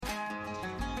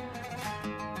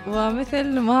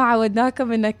ومثل ما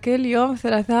عودناكم ان كل يوم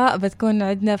ثلاثاء بتكون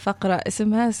عندنا فقرة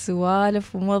اسمها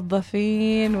سوالف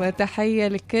موظفين، وتحية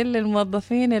لكل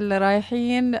الموظفين اللي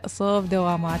رايحين صوب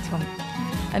دواماتهم.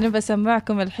 انا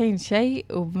بسمعكم الحين شيء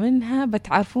ومنها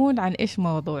بتعرفون عن ايش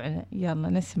موضوعنا. يلا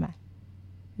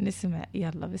نسمع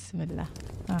يلا بسم الله.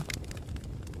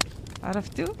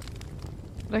 عرفتوا؟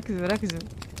 ركزوا.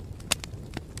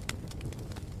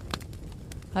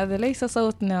 هذا ليس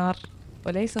صوت نار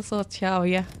وليس صوت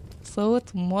شاوية،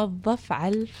 صوت موظف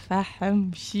على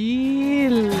الفحم.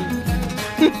 شيل.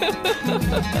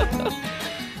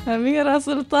 أميرة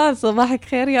سلطان، صباحك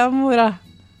خير يا أمورة.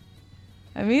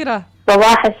 أميرة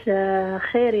صباح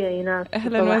خير يا إيناس.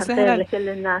 أهلا وسهلا لكل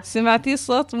الناس. سمعتي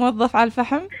صوت موظف على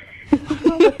الفحم؟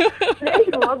 ليش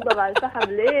موظف على الفحم؟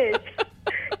 ليش؟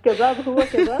 كباب هو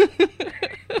كباب.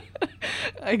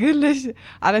 أقول ليش؟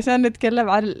 علشان نتكلم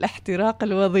عن الاحتراق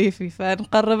الوظيفي،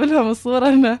 فنقرب لهم الصورة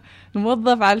أن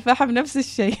الموظف على الفحم نفس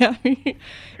الشيء، يعني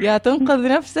يا تنقذ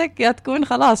نفسك يا تكون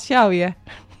خلاص شاوية.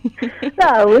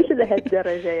 لا مش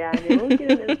لهالدرجة، يعني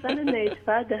ممكن الإنسان إنه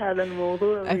يتفادى هذا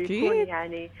الموضوع ويكون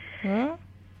يعني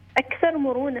أكثر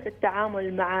مرونة في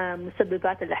التعامل مع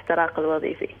مسببات الاحتراق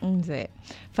الوظيفي. زين،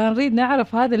 فنريد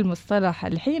نعرف هذا المصطلح.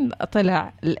 الحين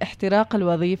طلع الاحتراق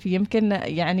الوظيفي، يمكن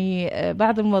يعني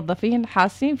بعض الموظفين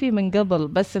حاسين فيه من قبل،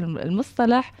 بس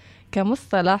المصطلح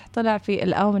كمصطلح طلع في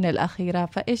الآونة الأخيرة.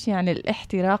 فإيش يعني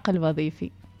الاحتراق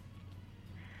الوظيفي؟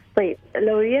 طيب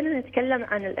لو جينا نتكلم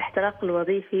عن الاحتراق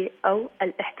الوظيفي أو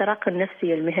الاحتراق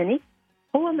النفسي المهني،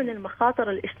 هو من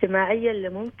المخاطر الاجتماعية اللي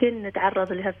ممكن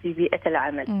نتعرض لها في بيئة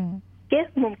العمل. كيف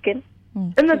ممكن؟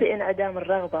 إما بانعدام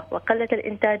الرغبة وقلة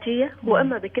الإنتاجية،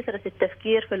 وإما بكثرة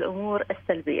التفكير في الأمور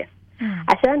السلبية.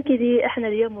 عشان كذا إحنا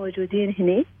اليوم موجودين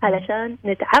هنا علشان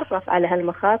نتعرف على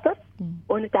هالمخاطر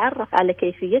ونتعرف على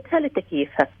كيفيتها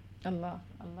لتكييفها. الله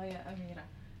يا أميرة،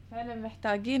 فعلا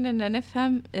محتاجين أن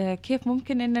نفهم كيف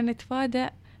ممكن أن نتفادى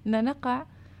أن نقع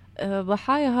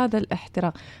ضحايا هذا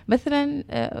الاحتراق. مثلا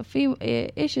في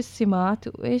إيش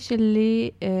السمات وإيش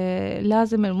اللي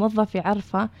لازم الموظف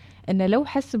يعرفه، أنه لو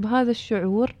حس بهذا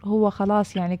الشعور هو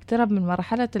خلاص يعني اقترب من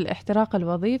مرحلة الاحتراق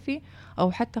الوظيفي،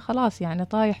 أو حتى خلاص يعني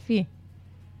طايح فيه.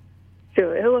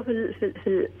 هو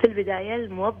في البداية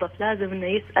الموظف لازم أنه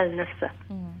يسأل نفسه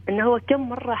أنه هو كم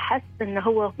مرة حس أنه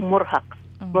هو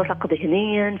مرهق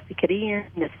ذهنيا، فكريا،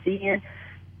 نفسيا،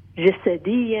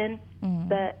 جسديا.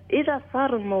 فإذا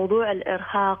صار الموضوع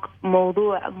الإرهاق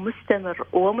موضوع مستمر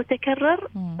ومتكرر،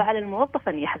 فعلى الموظف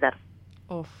أن يحذر.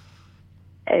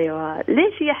 أيوة،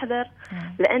 ليش يحذر؟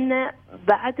 لأن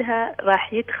بعدها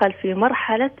راح يدخل في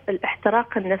مرحلة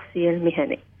الاحتراق النفسي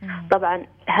المهني. طبعا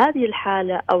هذه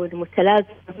الحالة أو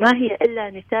المتلازمة ما هي إلا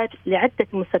نتاج لعدة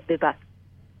مسببات.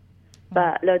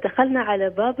 فلو دخلنا على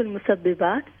باب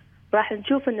المسببات راح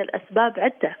نشوف أن الأسباب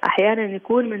عدة، أحيانا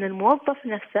يكون من الموظف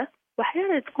نفسه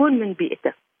وأحيانا تكون من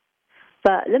بيئته.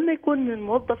 فلما يكون من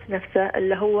الموظف نفسه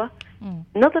اللي هو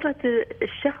نظرة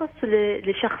الشخص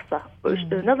لشخصه،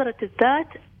 نظرة الذات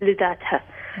لذاتها،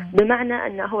 بمعنى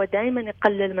أنه هو دائما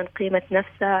يقلل من قيمة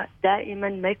نفسه، دائما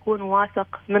ما يكون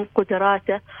واثق من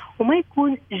قدراته، وما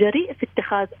يكون جريء في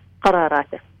اتخاذ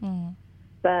قراراته.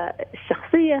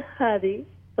 فالشخصية هذه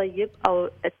طيب أو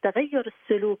التغير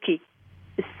السلوكي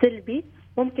السلبي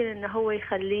ممكن أنه هو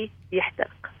يخليه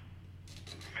يحترق.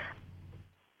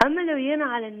 أما لو جينا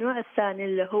على النوع الثاني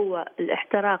اللي هو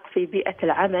الاحتراق في بيئة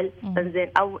العمل، إنزين،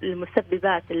 أو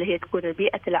المسببات اللي هي تكون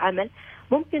بيئة العمل،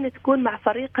 ممكن تكون مع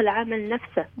فريق العمل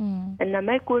نفسه، إنه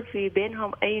ما يكون في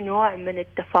بينهم أي نوع من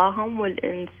التفاهم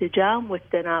والانسجام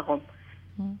والتناغم،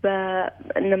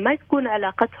 فإن ما تكون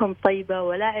علاقتهم طيبة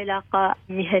ولا علاقة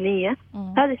مهنية.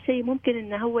 هذا الشيء ممكن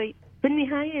إنه هو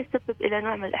بالنهاية يسبب إلى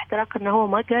نوع من الاحتراق، أنه هو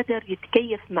ما قادر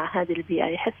يتكيف مع هذه البيئة،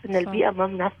 يحس أن البيئة ما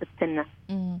مناسبتنا.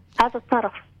 هذا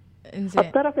الطرف.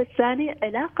 الطرف الثاني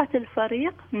علاقة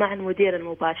الفريق مع المدير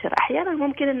المباشر. أحيانا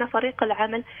ممكن أن فريق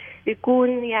العمل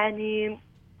يكون يعني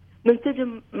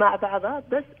منسجم مع بعضه،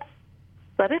 بس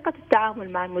طريقة التعامل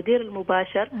مع المدير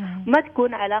المباشر ما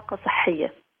تكون علاقة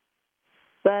صحية،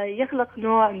 فيخلق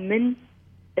نوع من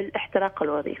الاحتراق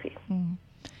الوظيفي.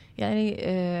 يعني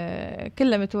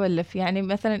كله متولف. يعني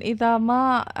مثلا إذا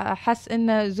ما حس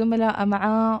إن زملاء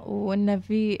معاه وإنه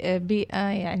في بيئة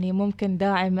يعني ممكن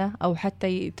داعمة أو حتى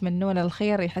يتمنون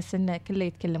الخير، يحس إنه كله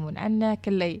يتكلمون عنه،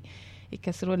 كله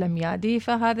يكسروا له ميادي،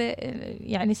 فهذا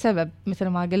يعني سبب مثل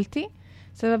ما قلتي.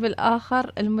 سبب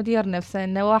الآخر المدير نفسه،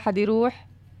 إنه واحد يروح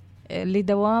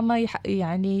لدوامه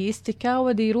يعني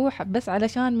يستكاود يروح بس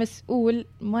علشان مسؤول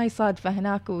ما يصادفه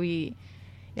هناك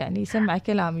يعني يسمع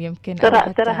كلام يمكن. ترى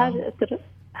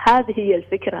هذه هي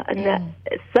الفكرة، أن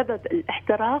السبب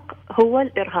الاحتراق هو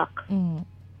الإرهاق.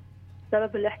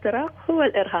 سبب الاحتراق هو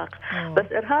الإرهاق.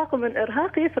 بس إرهاق من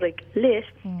إرهاق يفرق. ليش؟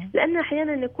 لأن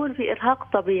أحيانا يكون في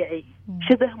إرهاق طبيعي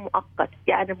شبه مؤقت،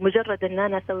 يعني مجرد أن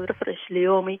أنا أسوي رفرش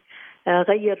ليومي،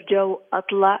 غير جو،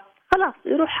 أطلع، خلاص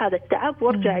يروح هذا التعب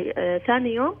وارجع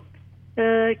ثاني يوم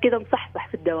كذا مصحصح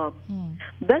في الدوام.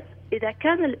 بس إذا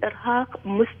كان الإرهاق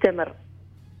مستمر،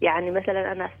 يعني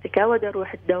مثلا أنا استكاود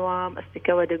أروح الدوام،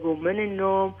 استكاود أقوم من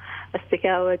النوم،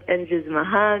 استكاود أنجز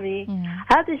مهامي،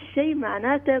 هذا الشيء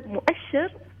معناته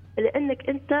مؤشر لأنك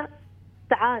أنت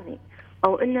تعاني،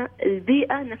 أو أن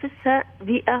البيئة نفسها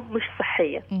بيئة مش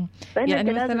صحية.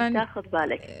 يعني مثلا تاخذ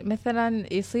بالك،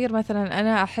 مثلا يصير مثلا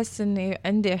أنا أحس أني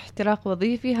عندي احتراق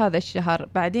وظيفي هذا الشهر،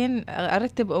 بعدين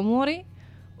أرتب أموري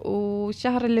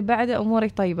والشهر اللي بعده أموري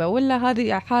طيبة، ولا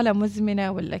هذه حالة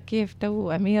مزمنة ولا كيف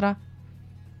تو أميرة؟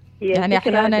 يعني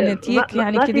أحيانا نتيك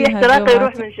يعني كذا ما في احتراق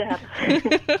يروح من شهر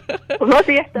ما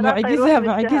في احتراق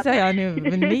معجزة يعني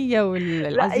بالنية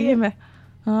والعزيمة.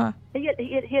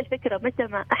 هي الفكرة، متى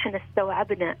ما احنا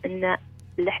استوعبنا ان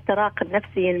الاحتراق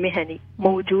النفسي المهني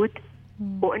موجود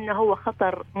وانه هو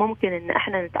خطر ممكن ان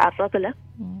احنا نتعرض له،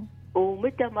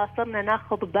 ومتى ما صرنا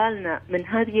ناخذ بالنا من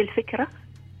هذه الفكرة،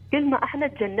 كل ما احنا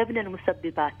تجنبنا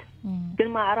المسببات، كل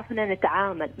ما عرفنا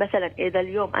نتعامل. مثلا اذا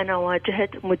اليوم انا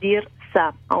واجهت مدير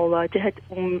سام او واجهت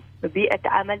بيئة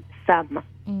عمل سامة،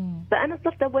 فانا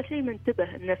صرت اول شيء منتبه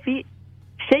ان في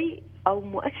شيء او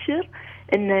مؤشر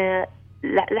ان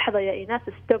لحظة يا إيناس،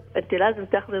 ستوب، انت لازم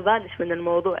تاخذي بالك من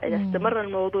الموضوع. اذا استمر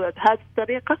الموضوع بهذه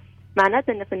الطريقة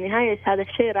معناته ان في النهاية هذا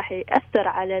الشيء راح يأثر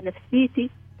على نفسيتي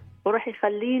وراح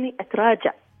يخليني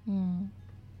اتراجع.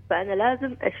 فأنا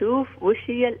لازم أشوف وش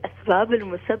هي الأسباب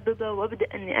المسببة وأبدأ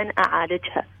أني أنا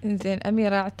أعالجها. إنزين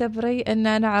أميرة، اعتبري أن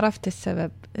أنا عرفت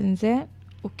السبب، إنزين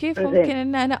وكيف ممكن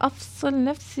أن أنا أفصل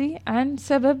نفسي عن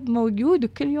سبب موجود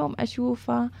وكل يوم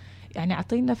أشوفه؟ يعني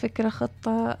أعطينا فكرة،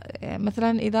 خطة.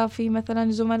 مثلا إذا في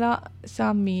مثلا زملاء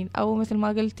سامين أو مثل ما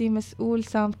قلتي مسؤول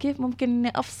سام، كيف ممكن أني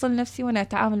أفصل نفسي وأنا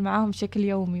أتعامل معاهم بشكل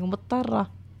يومي ومضطرة؟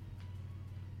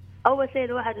 أول شيء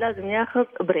الواحد لازم ياخذ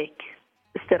بريك،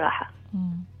 استراحة،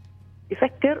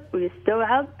 يفكر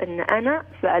ويستوعب أن أنا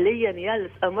فعليا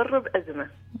جالس أمر بأزمة.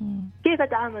 كيف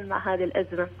أتعامل مع هذه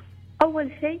الأزمة؟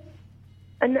 أول شيء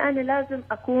أن أنا لازم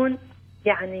أكون،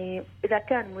 يعني إذا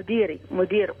كان مديري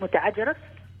مدير متعجرف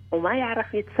وما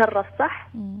يعرف يتصرف صح،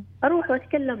 أروح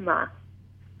وأتكلم معه.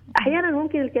 أحيانا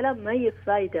ممكن الكلام ما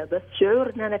يفايدة، بس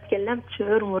شعور أن أنا تكلمت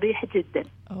شعور مريح جدا.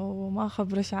 ما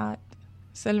خبرش عاد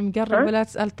سلم قرب ولا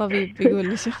تسأل طبيب يقول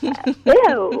لي شو.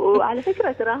 وعلى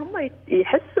فكرة ترى هم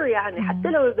يحسوا، يعني حتى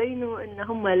لو يبينوا إن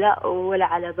هم لا ولا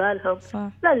على بالهم،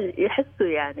 لا يحسوا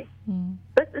يعني.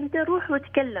 بس أنت روح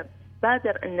وتكلم،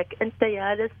 بادر إنك أنت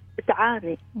جالس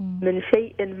تعاني من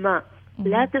شيء ما،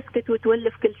 لا تسكت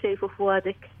وتولف كل شيء في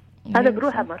فؤادك، هذا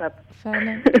بروحه مرض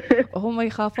فعلا. وهم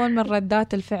يخافون من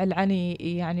ردات الفعل عني،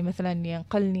 يعني مثلا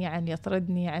ينقلني عن،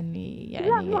 يطردني عني،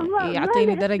 يعني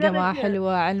يعطيني درجة ما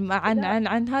حلوة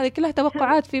عن هذه كلها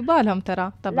توقعات في بالهم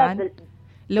ترى. طبعا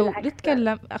لو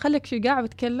نتكلم خليك شو قاعد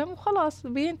بتكلم وخلاص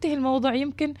بينتهي الموضوع،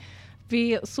 يمكن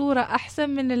في صورة أحسن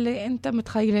من اللي أنت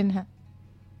متخيلينها.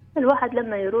 الواحد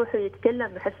لما يروح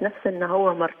يتكلم يحس نفسه إنه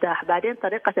هو مرتاح. بعدين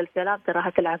طريقة الكلام تراها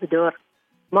تلعب دور.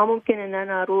 ما ممكن ان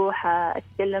انا اروح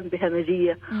اتكلم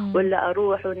بهمجيه ولا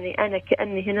اروح واني انا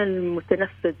كاني هنا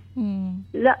المتنفذ.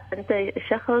 لا، انت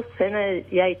شخص هنا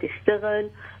جاي تشتغل،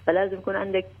 فلازم يكون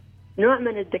عندك نوع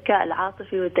من الذكاء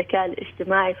العاطفي والذكاء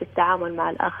الاجتماعي في التعامل مع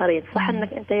الاخرين. صح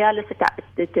انك انت جالس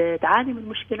تعاني من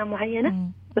مشكله معينه،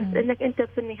 بس انك انت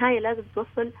في النهايه لازم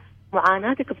توصل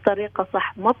معاناتك بطريقه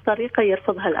صح، ما بطريقه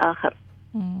يرفضها الاخر.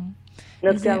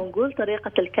 نرجع ونقول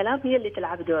طريقة الكلام هي اللي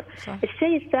تلعب دور. صح.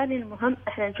 الشيء الثاني المهم،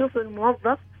 احنا نشوف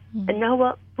الموظف انه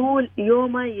هو طول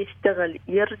يومه يشتغل،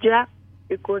 يرجع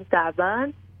يكون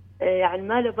تعبان، يعني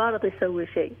ما له بارض يسوي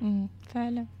شيء.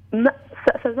 فعلا.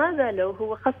 فماذا لو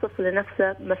هو خصص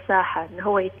لنفسه مساحة انه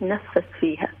هو يتنفس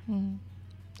فيها؟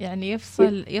 يعني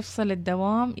يفصل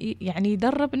الدوام، يعني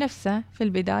يدرب نفسه في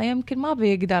البداية. يمكن ما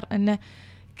بيقدر انه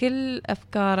كل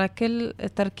افكاره كل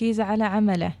تركيزه على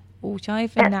عمله،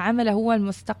 وشايف ان عمله هو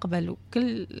المستقبل،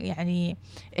 وكل يعني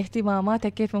اهتماماته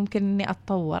كيف ممكن اني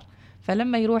اتطور.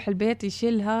 فلما يروح البيت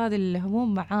يشيل هذه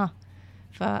الهموم معاه.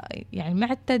 فيعني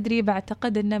مع التدريب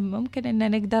اعتقد انه ممكن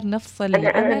ان نقدر نفصل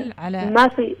العمل على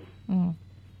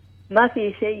ما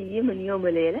في شيء من يوم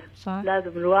وليلة. صح.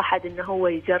 لازم الواحد انه هو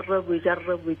يجرب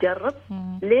ويجرب ويجرب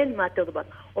لين ما تضبط،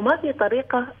 وما في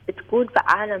طريقة تكون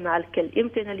فعالة مع الكل.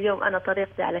 يمكن اليوم انا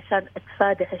طريقتي علشان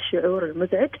اتفادى الشعور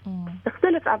المزعج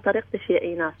تختلف عن طريقتي في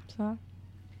اي ناس. صح.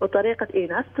 وطريقة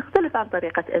إيناس تختلف عن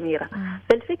طريقة أميرة.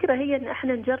 فالفكرة هي إن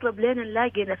إحنا نجرب لين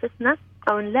نلاقي نفسنا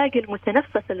أو نلاقي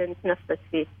المتنفس اللي نتنفس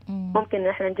فيه. ممكن إن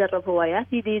إحنا نجرب هوايات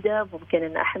جديدة، ممكن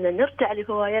إن إحنا نرجع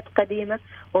لهوايات قديمة،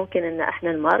 ممكن إن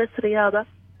إحنا نمارس رياضة،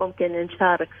 ممكن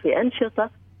نشارك في أنشطة.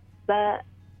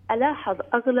 فألاحظ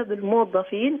أغلب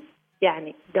الموظفين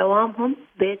يعني دوامهم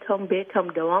بيتهم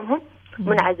دوامهم،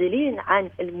 منعزلين عن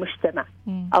المجتمع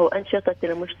أو أنشطة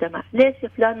المجتمع. ليش يا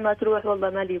فلان ما تروح؟ والله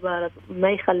ما لي بارد،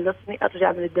 ما يخلصني،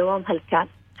 أرجع من الدوام هلكان.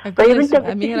 طيب أنت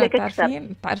أميرة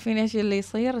تعرفين إيش اللي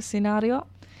يصير السيناريو؟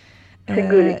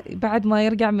 بعد ما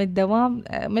يرجع من الدوام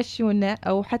مشونا،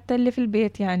 أو حتى اللي في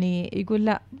البيت يعني يقول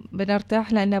لا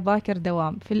بنرتاح لأنه باكر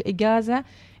دوام. في الإجازة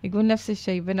يقول نفس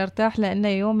الشيء، بنرتاح لأنه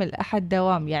يوم الأحد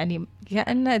دوام. يعني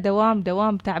كأنه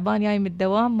دوام تعبان جاي من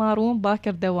الدوام، ما روم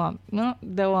باكر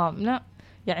دوام لا.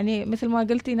 يعني مثل ما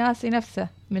قلتي ناسي نفسه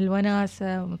من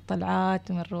الوناسة ومن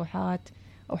الطلعات ومن الروحات،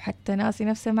 أو حتى ناسي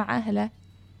نفسه مع أهله.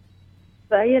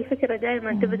 فهي الفكرة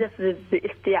دائما تبدأ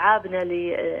باستيعابنا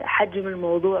لحجم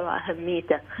الموضوع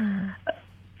وأهميته.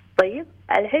 طيب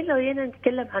الحين لو جينا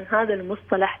نتكلم عن هذا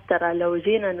المصطلح، ترى لو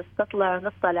جينا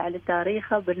نطلع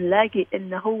لتاريخه بنلاقي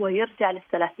إنه هو يرجع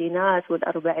للثلاثينات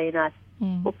والأربعينات،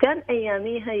 وكان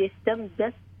أياميها يهتم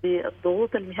بس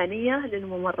بالضغوط المهنية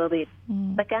للممرضين،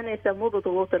 فكان يسموه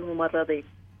بضغوط الممرضين.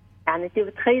 يعني انت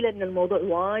بتخيل ان الموضوع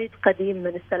وايد قديم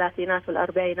من الثلاثينات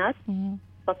والأربعينات،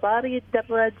 فصار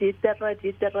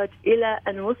يتدرج إلى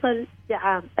أن وصل في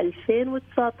عام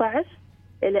 2019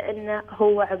 إلى أنه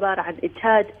هو عبارة عن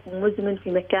إجهاد مزمن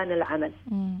في مكان العمل.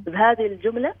 بهذه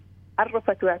الجملة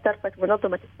عرفت واعترفت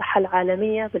منظمة الصحة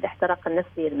العالمية بالاحتراق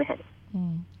النفسي المهني.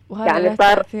 يعني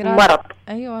صار مرض.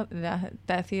 أيوة،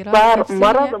 تأثيرات صار نفسية.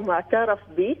 مرض معترف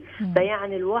به.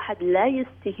 فيعني الواحد لا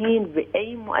يستهين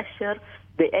بأي مؤشر،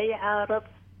 بأي عارض.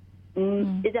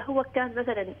 إذا هو كان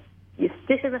مثلا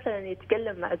يستحي مثلا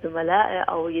يتكلم مع زملائه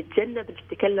أو يتجنب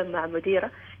يتكلم مع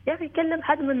مديره، يعني يكلم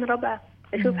حد من ربعه،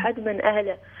 يشوف حد من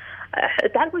أهله.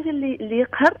 تعرفوا ايش اللي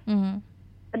يقهر؟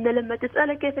 أنه لما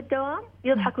تسأله كيف الدوام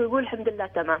يضحك ويقول الحمد لله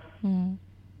تمام.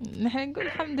 نحن نقول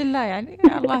الحمد لله، يعني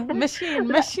الله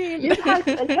ماشيين يضحك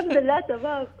الحمد لله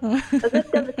تمام. بس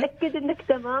أنت متأكد أنك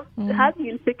تمام؟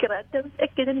 هذه الفكرة، أنت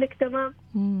متأكد أنك تمام؟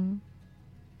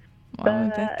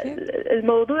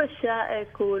 الموضوع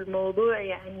شائك، والموضوع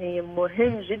يعني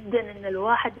مهم جدا ان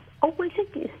الواحد اول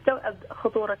شيء يستوعب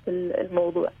خطورة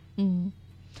الموضوع.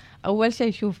 اول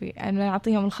شيء شوفي، انا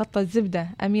نعطيهم الخطة الزبدة.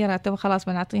 أميرة تو خلاص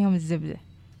بنعطيهم الزبدة.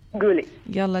 قولي.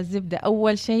 يلا الزبدة.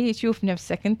 اول شيء شوف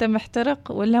نفسك، انت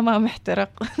محترق ولا ما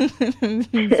محترق؟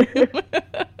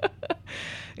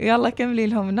 يلا كملي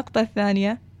لهم النقطة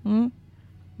الثانية.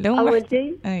 لو اول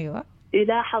شيء ايوه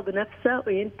يلاحظ نفسه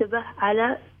وينتبه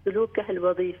على سلوكه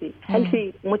الوظيفي. هل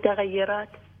في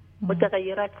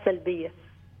متغيرات سلبية؟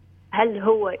 هل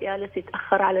هو جالس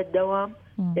يتأخر على الدوام،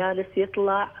 جالس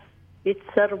يطلع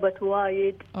يتسربت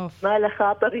وايد، ما له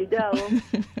خاطر يداوم؟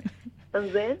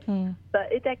 انزين.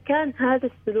 فإذا كان هذا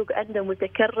السلوك عنده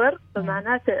متكرر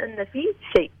فمعناته أن في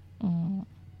شيء.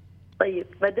 طيب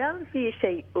ما دام في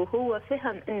شيء وهو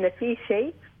فهم أن في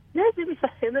شيء، لازم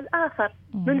يفهم الآخر.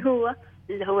 من هو؟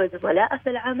 اللي هو زملائه في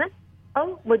العمل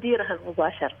أو مديره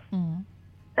المباشر.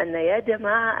 أن يا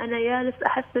جماعة أنا جالس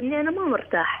أحس إني أنا ما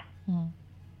مرتاح.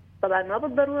 طبعا ما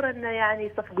بالضرورة أنه يعني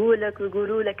يصفقوا لك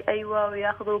ويقولوا لك أيوة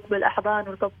وياخذوك بالأحضان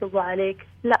ويطبطبوا عليك،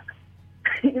 لا.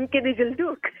 يمكن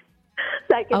يجلدوك.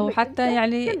 أو حتى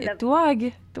يعني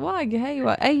تواجه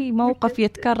أيوة أي موقف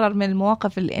يتكرر من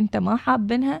المواقف اللي أنت ما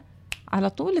حابنها، على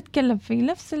طول تكلم في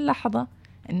نفس اللحظة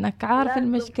إنك عارف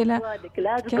المشكلة.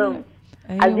 لازم أيوة.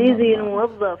 عزيزي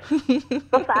الموظف،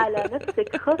 خف على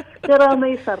نفسك، خف ترى ما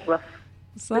يصرف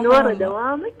من وراء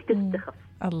دوامك تستخف.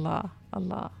 الله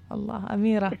الله الله.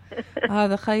 أميرة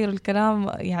هذا خير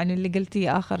الكلام يعني اللي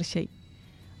قلتيه آخر شيء.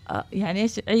 يعني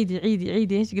إيش؟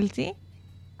 عيدي إيش قلتي؟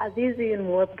 عزيزي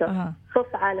الموظف،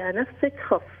 خف على نفسك،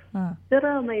 خف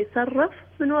ترى ما يصرف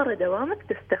من وراء دوامك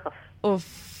تستخف.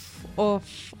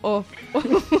 أوف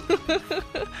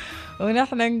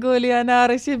ونحن نقول يا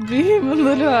نار شبي من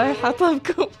ضلوعي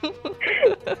حطبكم.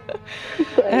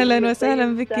 أهلا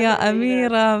وسهلا بك يا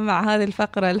أميرة مع هذه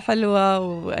الفقرة الحلوة،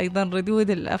 وأيضا ردود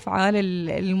الأفعال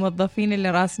الموظفين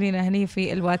اللي راسلين هني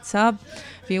في الواتساب.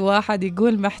 في واحد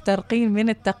يقول محترقين من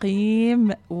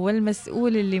التقييم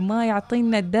والمسؤول اللي ما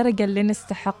يعطينا الدرجة اللي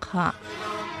نستحقها.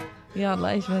 يلا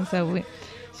إيش بنسوي؟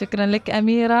 شكرا لك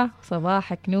أميرة،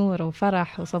 صباحك نور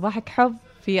وفرح وصباحك حب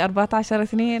في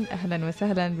 14/2. أهلا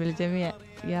وسهلا بالجميع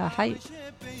يا حي.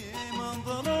 من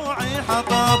ضلوعي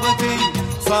حطابتي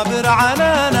صابر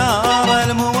على نار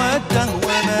المودة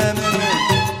وممنون،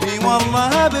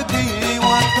 والله أبكي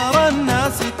واكثر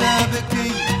الناس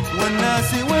تبكي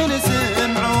والناس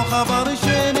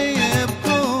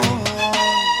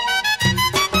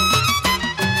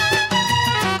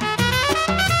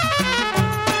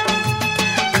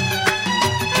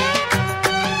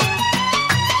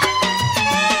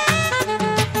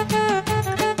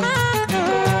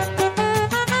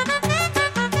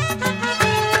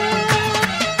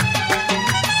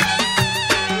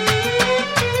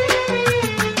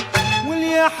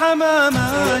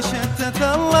حمامة شتت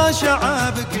الله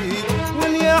شعابك،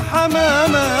 واليا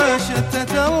حمامة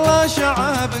شتت الله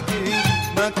شعابك،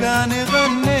 مكاني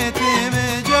غنيتي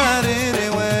مجاريري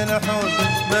والحون،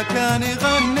 مكاني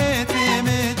غنيتي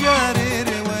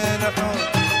مجاريري والحون.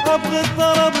 ابغي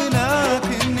الطرب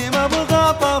لكني ما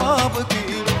ابغى طربك،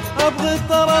 ابغي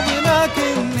الطرب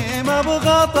لكني ما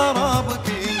ابغى طربك،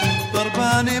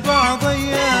 ضرباني بعض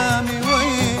ايامي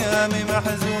وايامي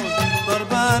محزون،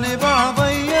 ضرباني بعض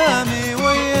ايامي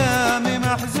وايامي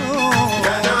محزون.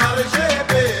 يا نار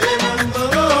شيبي من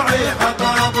ضلوعي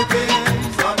حطابك،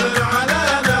 صبر على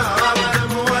نار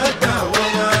المودة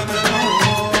وما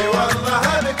منون. اي والله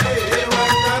ابكي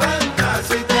واكثر الناس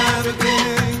تبكي،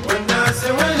 والناس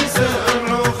وين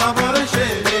سمعوا خبر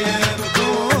شيبي يبكون.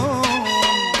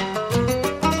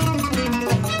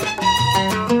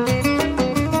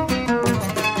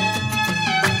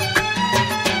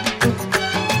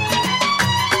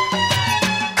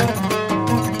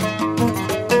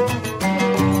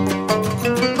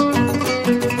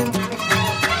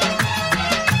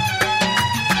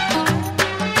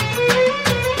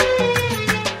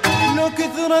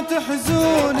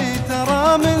 حزوني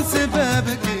ترى من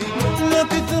سبابك، لو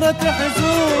كثرة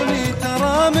حزوني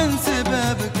ترى من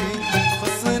سبابك،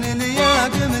 خصني ليا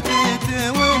قمتي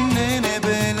تونيني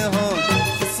بالهون،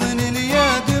 خصني ليا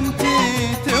قمتي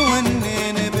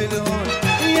تونيني بالهون.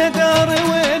 يا داري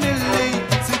وين اللي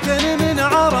سكن من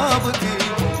عرابك،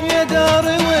 يا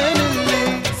داري وين اللي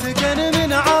سكن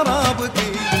من عرابك،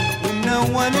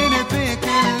 والمنولين في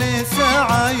كل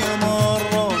ساعة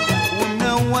يمرون،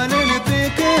 والمنولين في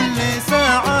كل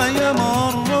ساعة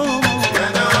يمرون. يا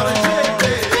نار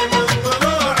شيبي من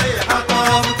ضلوعي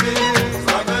حطابك،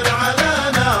 صبر على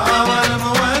نار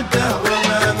المودة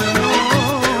وما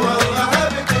منون. والله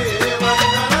ابكي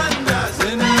واكثر الناس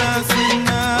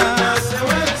الناس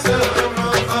وين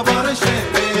سمعوا خبر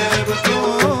شيبي يبكون.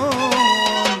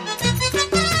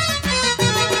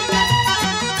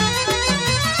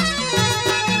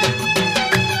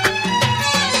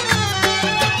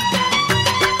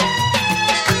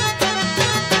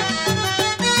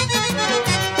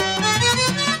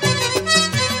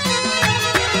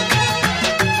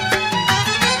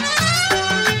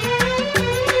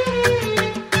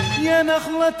 يا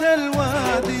نخلة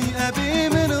الوادي أبي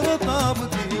من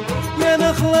رطابك، يا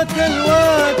نخلة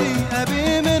الوادي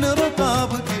أبي من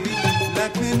رطابك،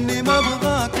 لكني ما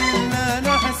أبغاك إلا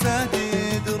لحساد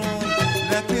يدرون،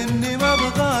 لكني ما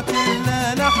أبغاك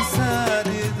إلا لحساد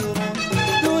يدرون.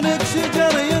 دونك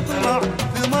شجر يطلع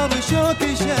ثمر شوك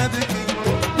شابكي،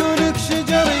 دونك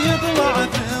شجر يطلع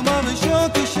ثمر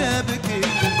شوك شابكي،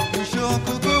 من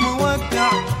شوككم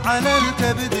وقع على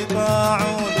الكبد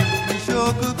طاعون، من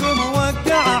شوككم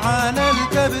وقع على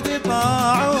الكبد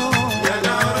طاعون. يا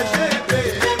نار شيبي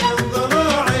من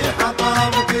ضلوعي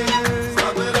حطابك،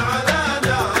 صبر على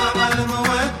نار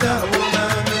المودة وما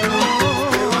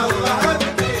منون. والله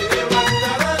ابكي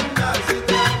واكثر الناس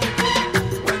تبكي،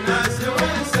 والناس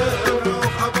وين سمعوا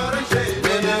خبر شيبي.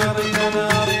 يا نار يا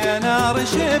نار يا نار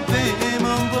شبي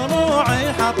من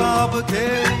ضلوعي حطابك،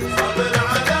 صبر